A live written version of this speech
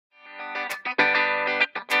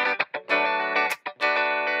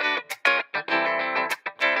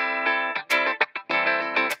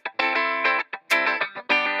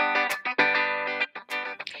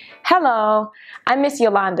Hello, I'm Miss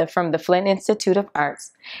Yolanda from the Flint Institute of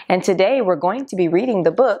Arts, and today we're going to be reading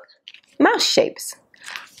the book, Mouse Shapes.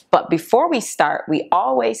 But before we start, we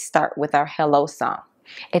always start with our hello song.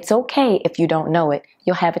 It's okay if you don't know it,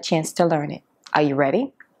 you'll have a chance to learn it. Are you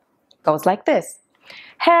ready? Goes like this.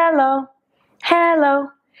 Hello, hello,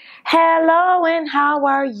 hello, and how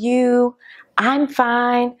are you? I'm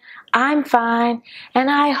fine, and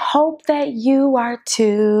I hope that you are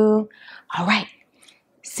too. All right.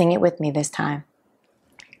 Sing it with me this time.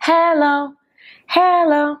 Hello,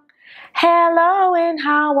 hello, hello, and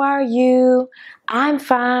how are you? I'm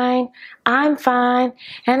fine,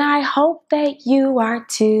 and I hope that you are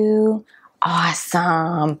too.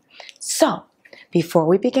 Awesome. So, before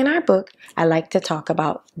we begin our book, I like to talk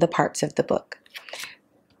about the parts of the book.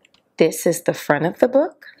 This is the front of the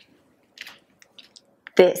book.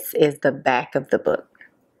 This is the back of the book.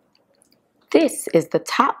 This is the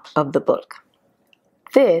top of the book.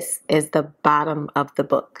 This is the bottom of the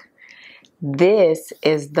book. This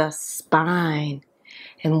is the spine.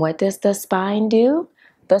 And what does the spine do?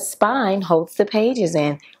 The spine holds the pages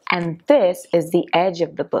in. And this is the edge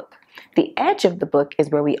of the book. The edge of the book is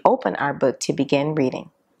where we open our book to begin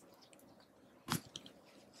reading.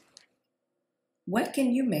 What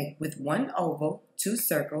can you make with 1 oval, 2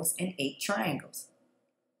 circles, and 8 triangles?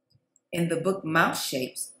 In the book Mouse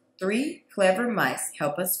Shapes, 3 clever mice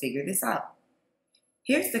help us figure this out.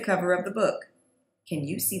 Here's the cover of the book. Can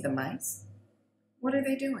you see the mice? What are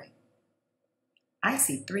they doing? I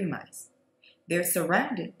see 3 mice. They're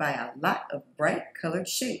surrounded by a lot of bright colored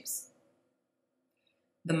shapes.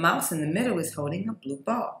 The mouse in the middle is holding a blue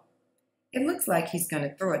ball. It looks like he's going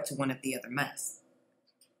to throw it to one of the other mice.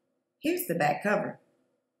 Here's the back cover.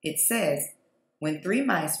 It says, when 3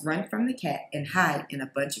 mice run from the cat and hide in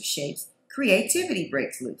a bunch of shapes, creativity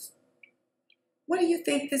breaks loose. What do you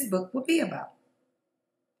think this book will be about?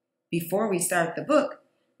 Before we start the book,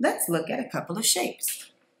 let's look at a couple of shapes.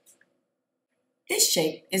 This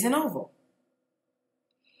shape is an oval.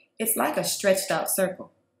 It's like a stretched out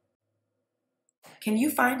circle. Can you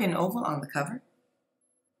find an oval on the cover?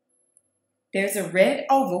 There's a red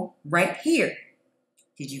oval right here.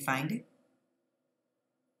 Did you find it?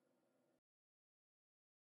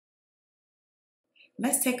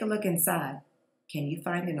 Let's take a look inside. Can you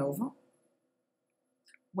find an oval?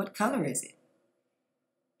 What color is it?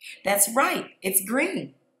 That's right, it's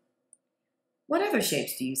green. What other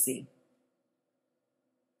shapes do you see?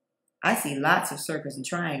 I see lots of circles and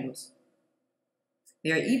triangles.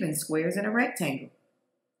 There are even squares and a rectangle.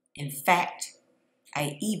 In fact,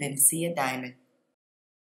 I even see a diamond.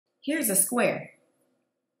 Here's a square.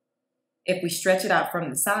 If we stretch it out from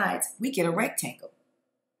the sides, we get a rectangle.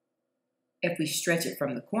 If we stretch it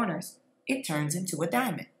from the corners, it turns into a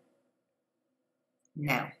diamond.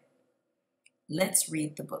 Now, let's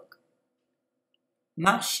read the book.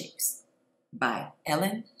 Mouse Shapes by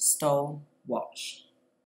Ellen Stoll Walsh.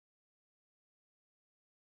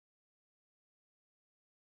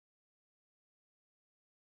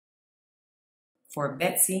 For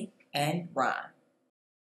Betsy and Ron.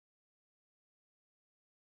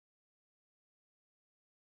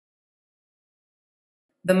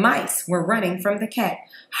 The mice were running from the cat.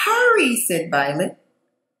 Hurry, said Violet.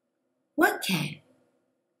 What cat?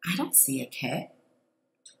 I don't see a cat.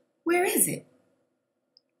 Where is it?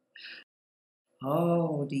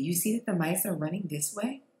 Oh, do you see that the mice are running this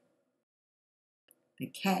way? The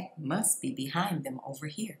cat must be behind them over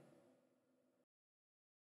here.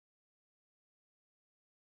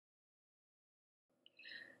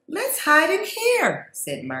 Let's hide in here,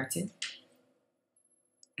 said Martin.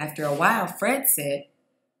 After a while, Fred said,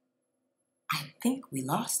 I think we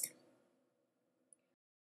lost him.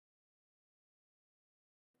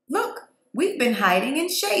 Look, we've been hiding in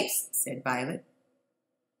shapes, said Violet.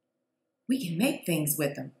 We can make things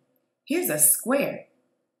with them. Here's a square.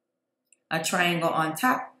 A triangle on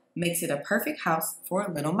top makes it a perfect house for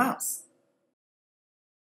a little mouse.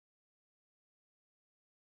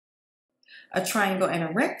 A triangle and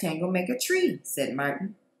a rectangle make a tree, said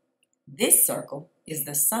Martin. This circle is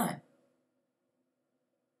the sun.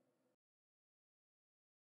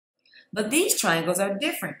 But these triangles are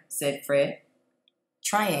different, said Fred.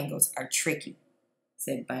 Triangles are tricky,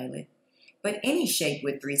 said Violet. But any shape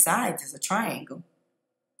with 3 sides is a triangle.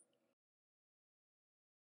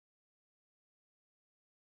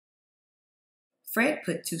 Fred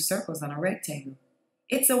put 2 circles on a rectangle.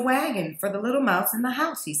 It's a wagon for the little mouse in the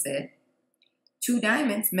house, he said. 2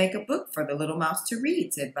 diamonds make a book for the little mouse to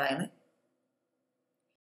read, said Violet.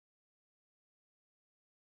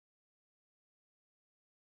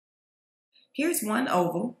 Here's 1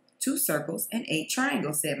 oval, 2 circles, and 8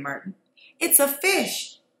 triangles, said Martin. It's a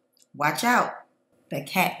fish. Watch out. The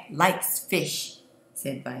cat likes fish,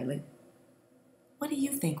 said Violet. What do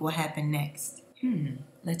you think will happen next?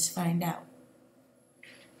 Let's find out.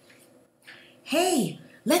 Hey,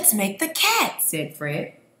 let's make the cat, said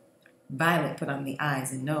Fred. Violet put on the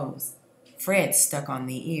eyes and nose. Fred stuck on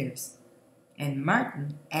the ears. And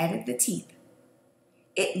Martin added the teeth.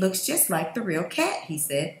 It looks just like the real cat, he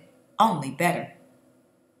said, only better.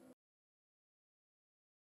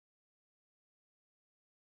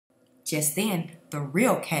 Just then, the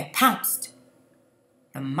real cat pounced.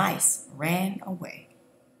 The mice ran away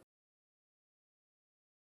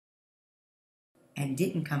and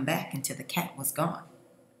didn't come back until the cat was gone.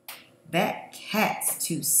 That cat's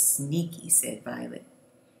too sneaky, said Violet.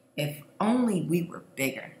 If only we were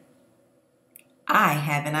bigger. I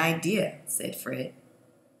have an idea, said Fred.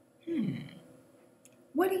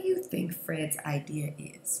 What do you think Fred's idea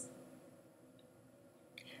is?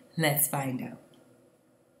 Let's find out.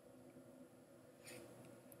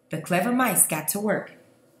 The clever mice got to work.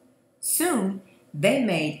 Soon, they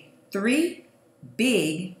made 3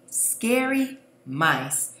 big, scary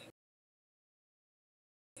mice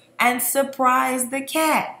and surprised the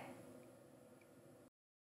cat.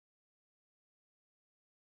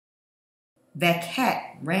 The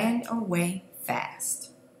cat ran away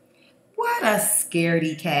fast. What a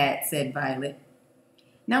scaredy cat, said Violet.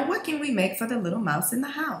 Now what can we make for the little mouse in the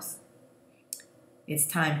house? It's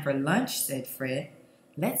time for lunch, said Fred.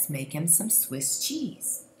 Let's make him some Swiss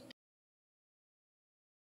cheese.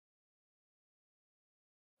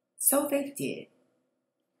 So they did.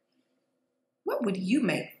 What would you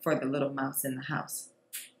make for the little mouse in the house?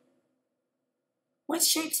 What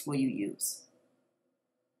shapes will you use?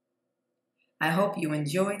 I hope you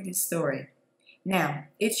enjoyed this story. Now,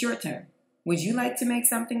 it's your turn. Would you like to make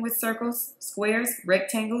something with circles, squares,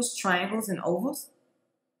 rectangles, triangles, and ovals?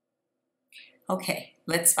 Okay,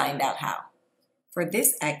 let's find out how. For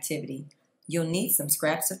this activity, you'll need some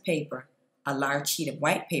scraps of paper, a large sheet of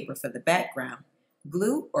white paper for the background,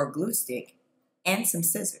 glue or glue stick, and some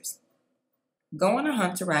scissors. Go on a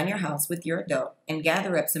hunt around your house with your adult and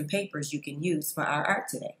gather up some papers you can use for our art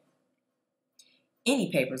today.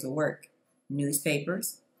 Any papers will work.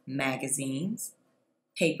 Newspapers, magazines,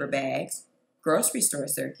 paper bags, grocery store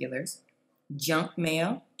circulars, junk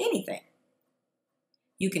mail, anything.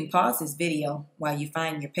 You can pause this video while you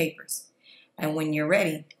find your papers. And when you're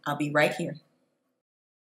ready, I'll be right here.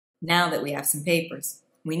 Now that we have some papers,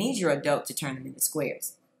 we need your adult to turn them into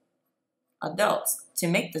squares. Adults, to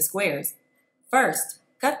make the squares, first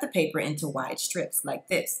cut the paper into wide strips like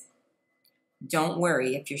this. Don't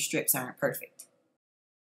worry if your strips aren't perfect.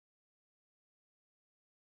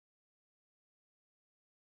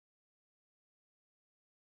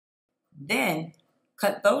 Then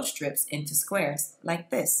cut those strips into squares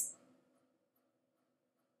like this.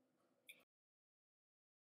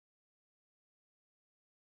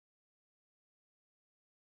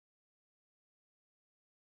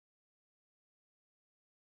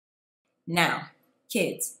 Now,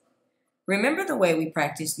 kids, remember the way we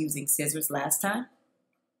practiced using scissors last time?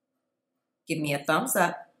 Give me a thumbs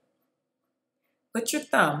up. Put your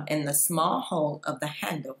thumb in the small hole of the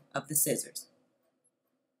handle of the scissors.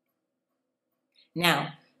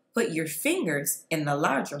 Now, put your fingers in the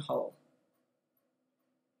larger hole.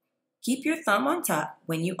 Keep your thumb on top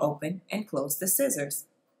when you open and close the scissors,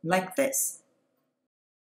 like this.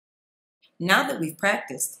 Now that we've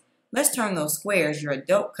practiced, let's turn those squares your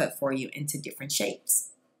adult cut for you into different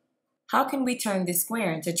shapes. How can we turn this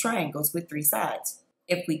square into triangles with 3 sides?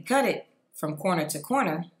 If we cut it from corner to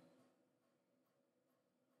corner,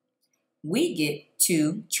 we get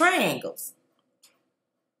 2 triangles.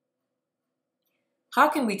 How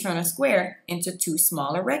can we turn a square into 2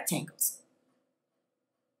 smaller rectangles?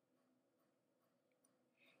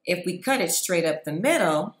 If we cut it straight up the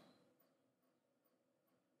middle,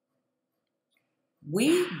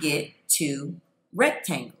 we get 2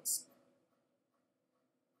 rectangles.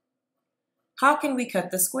 How can we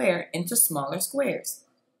cut the square into smaller squares?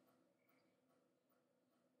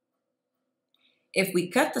 If we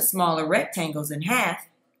cut the smaller rectangles in half,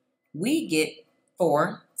 we get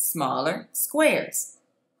 4 smaller squares.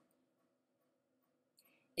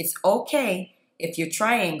 It's okay if your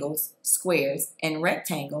triangles, squares, and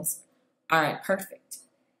rectangles aren't perfect.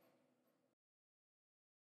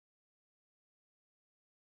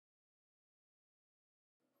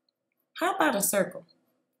 How about a circle?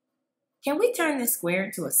 Can we turn this square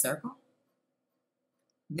into a circle?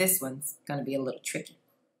 This one's going to be a little tricky.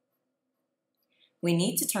 We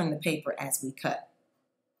need to turn the paper as we cut.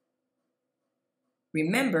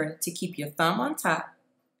 Remember to keep your thumb on top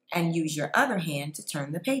and use your other hand to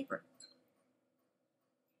turn the paper.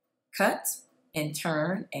 Cut and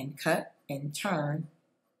turn and cut and turn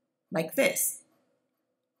like this.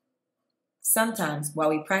 Sometimes while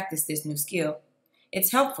we practice this new skill,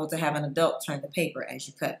 it's helpful to have an adult turn the paper as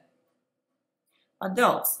you cut.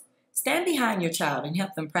 Adults, stand behind your child and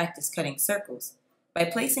help them practice cutting circles by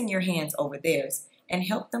placing your hands over theirs and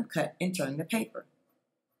help them cut and turn the paper.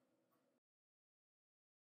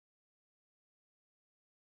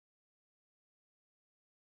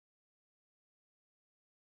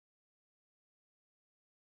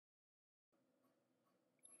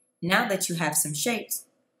 Now that you have some shapes,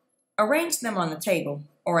 arrange them on the table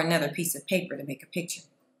or another piece of paper to make a picture.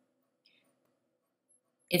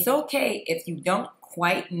 It's okay if you don't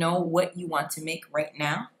quite know what you want to make right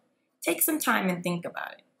now. Take some time and think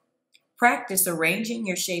about it. Practice arranging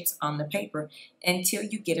your shapes on the paper until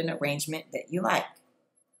you get an arrangement that you like.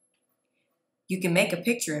 You can make a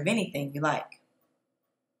picture of anything you like.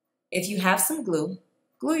 If you have some glue,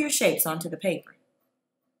 glue your shapes onto the paper.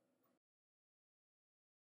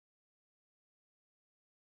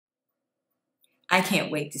 I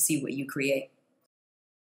can't wait to see what you create.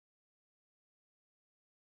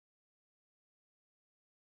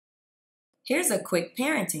 Here's a quick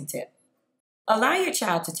parenting tip. Allow your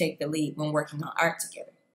child to take the lead when working on art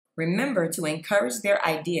together. Remember to encourage their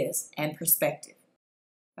ideas and perspective.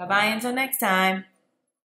 Bye-bye until next time.